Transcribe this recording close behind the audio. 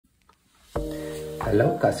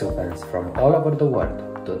Hello Casio fans from all over the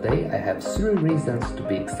world. Today I have 3 reasons to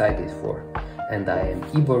be excited for, and I am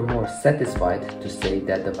even more satisfied to say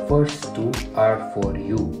that the first 2 are for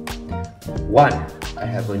you. 1. I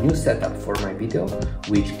have a new setup for my video,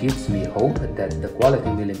 which gives me hope that the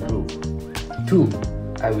quality will improve. 2.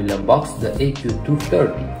 I will unbox the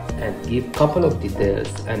AQ-230 and give couple of details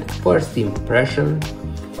and first impression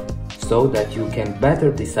so that you can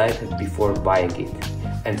better decide before buying it.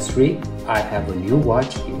 And 3. I have a new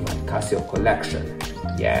watch in my Casio collection.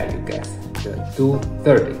 Yeah, you guessed, the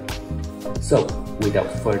 230. So,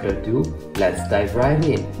 without further ado, let's dive right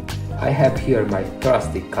in. I have here my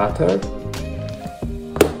trusty cutter,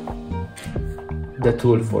 the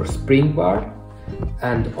tool for spring bar,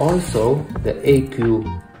 and also the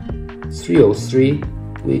AQ-330,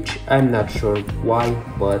 which I'm not sure why,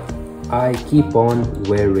 but I keep on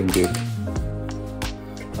wearing it.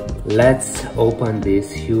 Let's open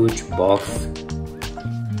this huge box.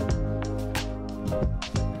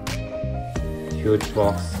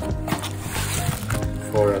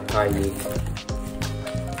 For a tiny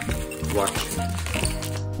watch.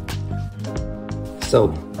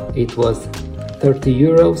 So it was 30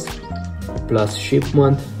 euros plus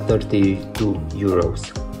shipment 32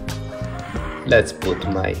 euros. Let's put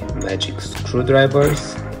my magic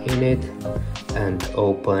screwdrivers in it and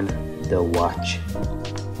open the watch.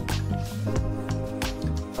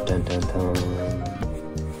 Dun, dun, dun.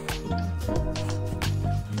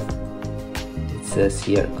 It says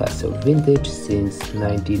here Casio vintage since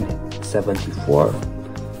 1974.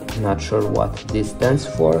 Not sure what this stands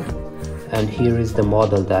for. And here is the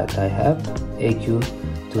model that I have,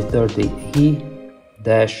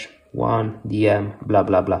 AQ-230E-1DM blah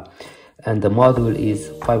blah blah. And the model is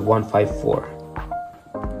 5154.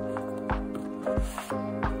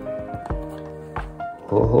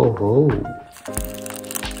 Ho ho ho!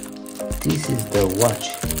 This is the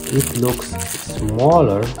watch. It looks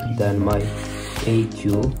smaller than my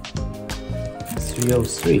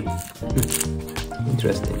AQ-303.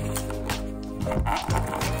 Interesting.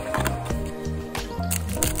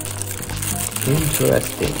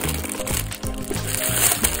 Interesting.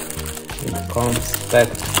 It comes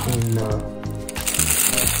packed in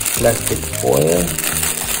plastic foil.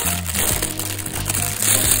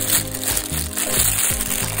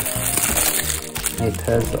 It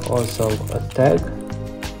has also a tag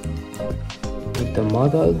with the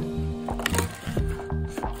model,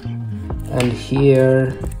 and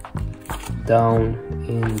here down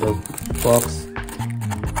in the box,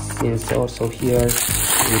 since also here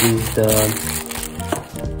it is the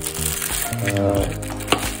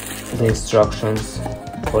instructions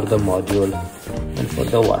for the module and for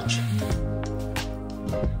the watch.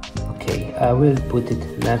 Okay, I will put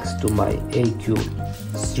it next to my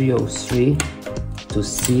AQ-303 to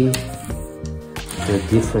see the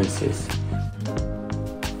differences.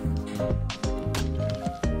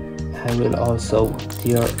 I will also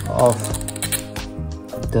tear off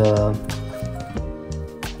the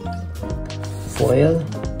foil,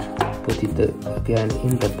 put it again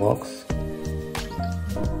in the box.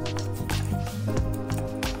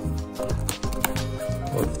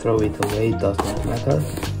 Or throw it away, does not matter.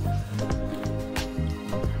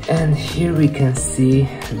 And here we can see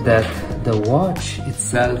that the watch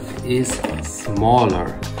itself is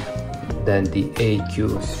smaller than the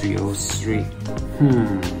AQ-303.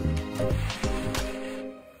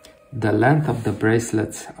 The length of the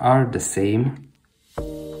bracelets are the same,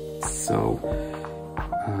 so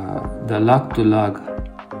the lug to lug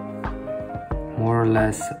more or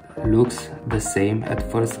less looks the same at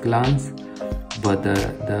first glance, but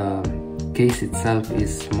the case itself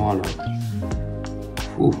is smaller.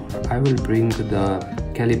 I will bring the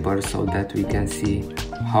caliper so that we can see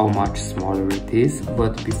how much smaller it is,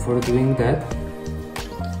 but before doing that,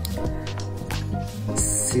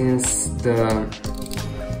 since the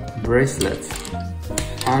bracelets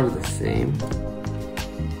are the same,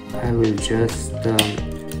 I will just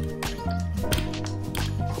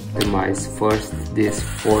optimize first this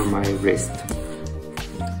for my wrist.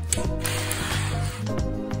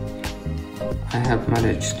 I have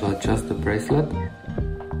managed to adjust the bracelet.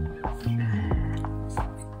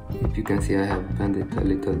 If you can see, I have bent it a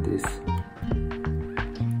little this.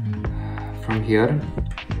 From here,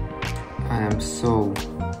 I am so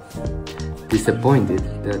disappointed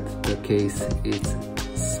that the case is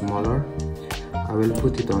smaller. I will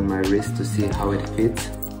put it on my wrist to see how it fits,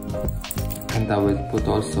 and I will put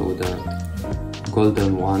also the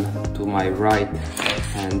golden one to my right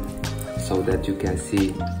hand so that you can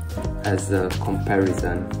see as a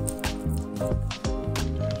comparison.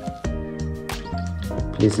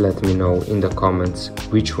 Please let me know in the comments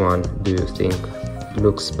which one do you think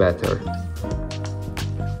looks better.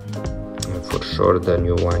 For sure the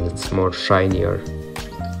new one, it's more shinier,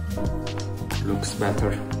 looks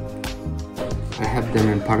better. I have them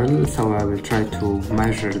in parallel, so I will try to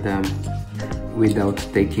measure them without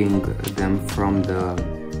taking them from the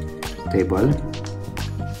table.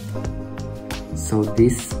 So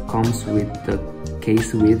this comes with the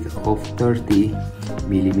case width of 30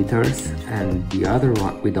 millimeters and the other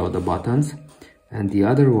one without the buttons, and the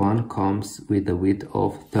other one comes with a width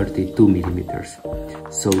of 32 millimeters.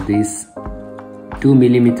 So this 2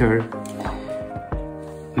 millimeter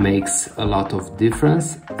makes a lot of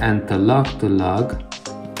difference. And the lug to lug,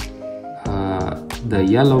 the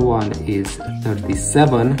yellow one is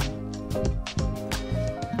 37,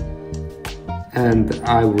 and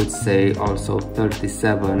I would say also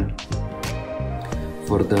 37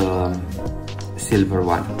 for the silver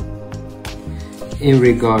one. In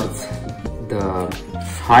regards the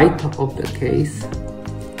height of the case,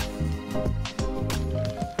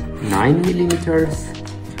 9 millimeters,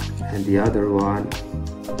 and the other one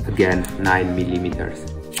again 9 millimeters.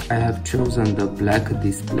 I have chosen the black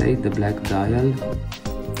display, the black dial.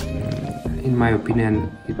 In my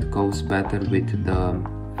opinion, it goes better with the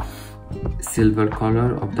silver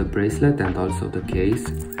color of the bracelet and also the case.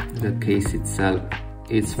 The case itself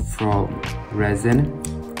is from Resin,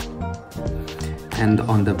 and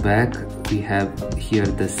on the back we have here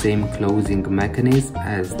the same closing mechanism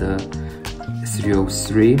as the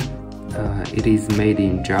 303. It is made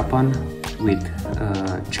in Japan with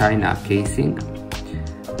China casing,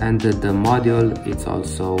 and the module is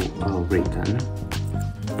also written.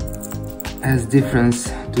 As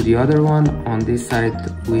difference to the other one, on this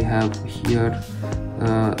side we have here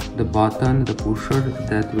the button, the pusher,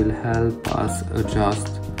 that will help us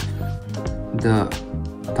adjust the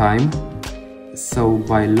time. So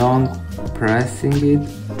by long pressing it,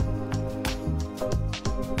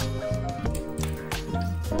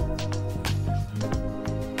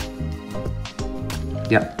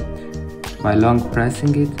 by long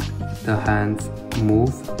pressing it, the hands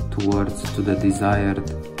move towards to the desired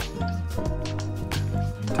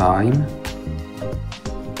time.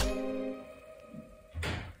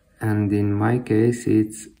 And in my case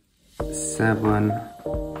it's 7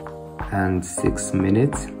 and 6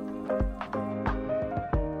 minutes.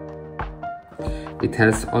 It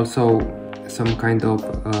has also some kind of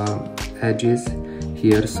edges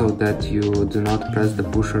here so that you do not press the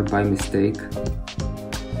pusher by mistake.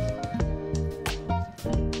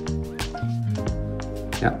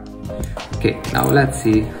 Okay, now let's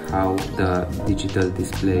see how the digital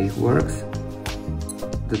display works.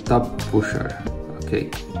 The top pusher, okay,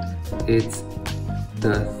 it's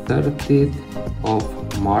the 30th of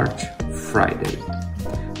March, Friday,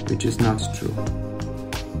 which is not true.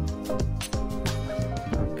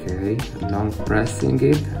 Okay, long pressing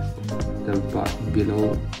it,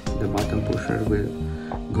 below the button pusher will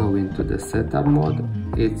go into the setup mode.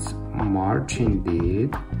 It's March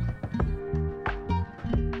indeed.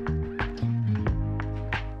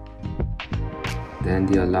 Then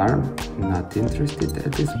the alarm, not interested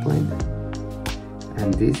at this point.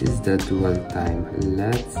 And this is the dual time.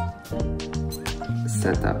 Let's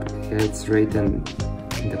set up. Here it's written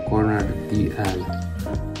in the corner DL.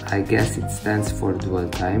 I guess it stands for dual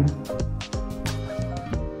time.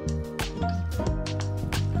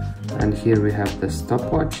 And here we have the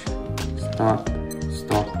stopwatch. Stop,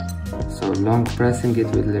 stop. So long pressing it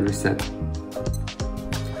will reset.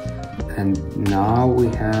 And now we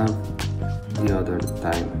have the other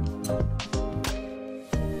time.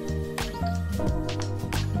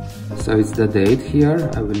 So it's the date here.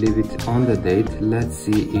 I will leave it on the date. Let's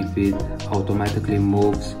see if it automatically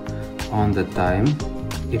moves on the time.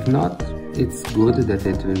 If not, it's good that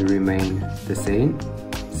it will remain the same.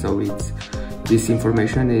 So this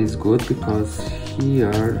information is good because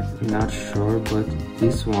here, not sure, but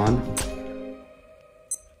this one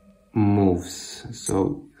moves.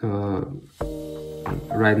 So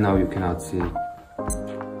right now you cannot see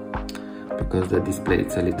because the display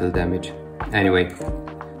is a little damaged. Anyway,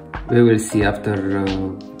 we will see after a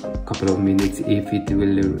couple of minutes if it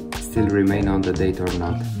will still remain on the date or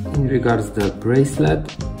not. In regards to the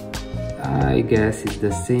bracelet, I guess it's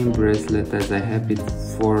the same bracelet as I have it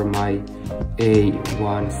for my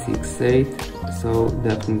A168, so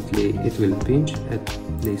definitely it will pinch, at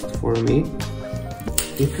least for me.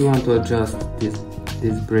 If you want to adjust this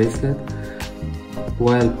bracelet,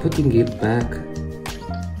 while putting it back,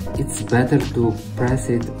 it's better to press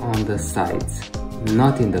it on the sides,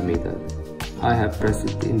 not in the middle. I have pressed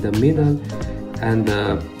it in the middle, and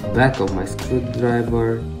the back of my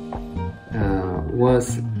screwdriver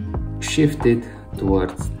was shifted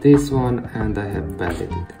towards this one and I have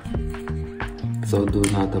bended it. So do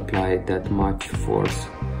not apply that much force,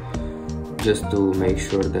 just to make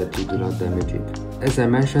sure that you do not damage it. As I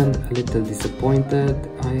mentioned, a little disappointed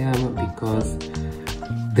I am because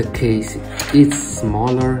the case is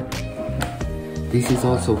smaller. This is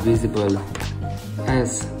also visible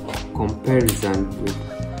as comparison with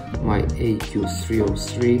my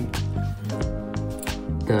AQ-303.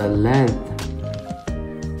 The length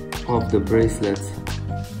of the bracelets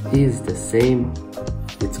is the same.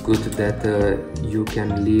 It's good that you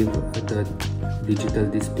can leave the digital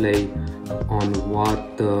display on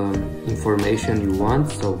what information you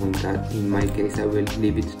want. So in my case I will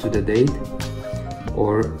leave it to the date,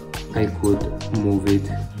 or I could move it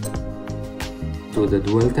to the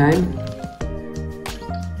dual time,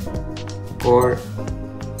 or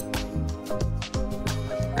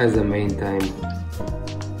as a main time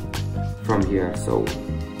from here. So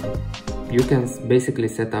you can basically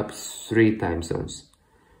set up 3 time zones,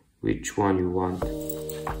 which one you want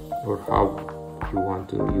or how you want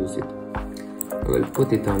to use it. I will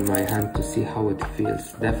put it on my hand to see how it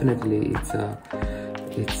feels. Definitely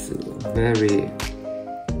it's very,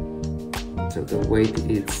 so the weight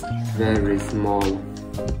is very small,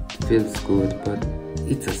 feels good, but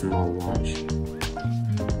it's a small watch.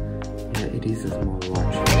 Yeah, it is a small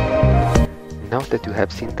watch. Now that you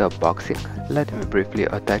have seen the unboxing, let me briefly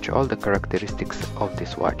attach all the characteristics of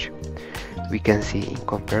this watch. We can see in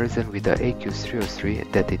comparison with the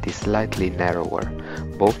AQ-303 that it is slightly narrower,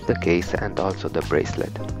 both the case and also the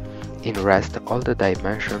bracelet. In rest, all the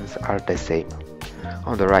dimensions are the same.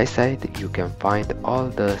 On the right side you can find all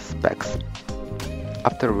the specs.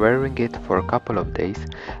 After wearing it for a couple of days,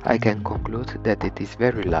 I can conclude that it is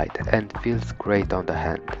very light and feels great on the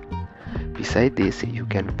hand. Besides this, you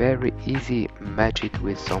can very easy match it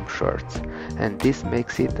with some shirts, and this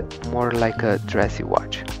makes it more like a dressy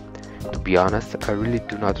watch. To be honest, I really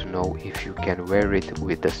do not know if you can wear it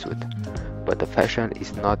with the suit, but the fashion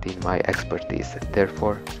is not in my expertise,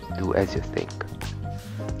 therefore do as you think.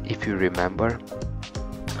 If you remember,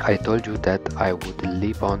 I told you that I would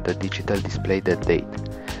leave on the digital display the date,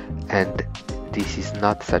 and this is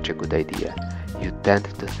not such a good idea. You tend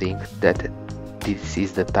to think that this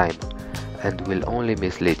is the time and will only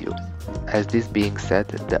mislead you. As this being said,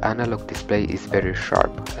 the analog display is very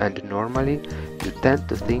sharp and normally you tend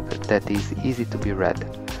to think that it is easy to be read,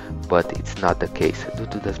 but it's not the case due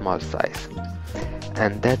to the small size.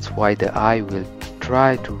 And that's why the eye will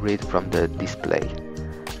try to read from the display.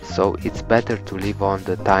 So it's better to leave on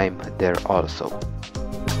the time there also.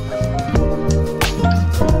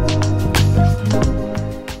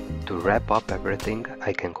 To wrap up everything,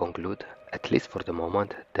 I can conclude, at least for the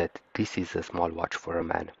moment, that this is a small watch for a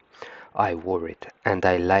man. I wore it and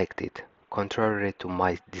I liked it, contrary to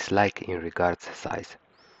my dislike in regards size.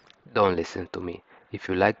 Don't listen to me. If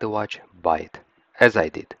you like the watch, buy it, as I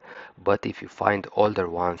did. But if you find older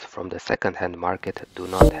ones from the second-hand market, do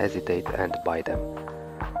not hesitate and buy them.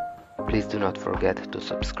 Please do not forget to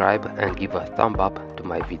subscribe and give a thumb up to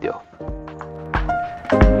my video.